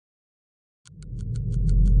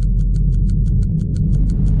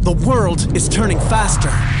The world is turning faster.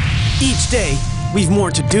 Each day, we've more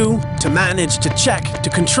to do, to manage, to check, to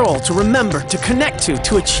control, to remember, to connect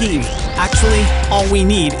to achieve. Actually, all we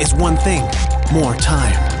need is one thing: more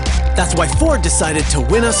time. That's why Ford decided to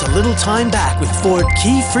win us a little time back with Ford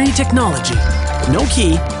Keyfree technology. No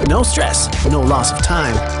key, no stress, no loss of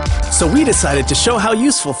time. So we decided to show how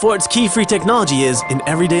useful Ford's Keyfree technology is in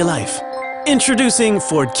everyday life. Introducing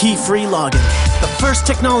Ford Keyfree Login, the first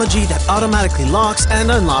technology that automatically locks and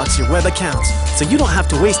unlocks your web accounts, so you don't have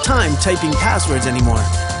to waste time typing passwords anymore.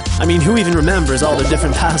 I mean, who even remembers all the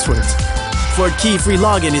different passwords? Ford Keyfree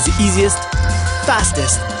Login is the easiest,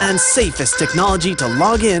 fastest, and safest technology to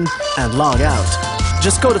log in and log out.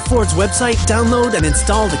 Just go to Ford's website, download and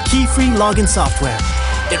install the Keyfree Login software.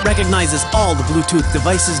 It recognizes all the Bluetooth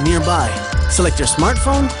devices nearby. Select your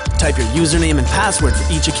smartphone, type your username and password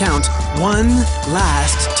for each account one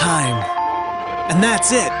last time. And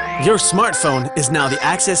that's it! Your smartphone is now the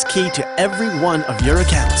access key to every one of your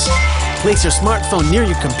accounts. Place your smartphone near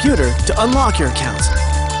your computer to unlock your accounts.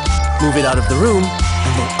 Move it out of the room,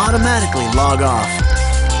 and they'll automatically log off.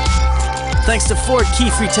 Thanks to Ford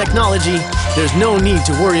Keyfree technology, there's no need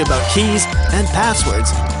to worry about keys and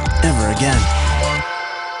passwords ever again.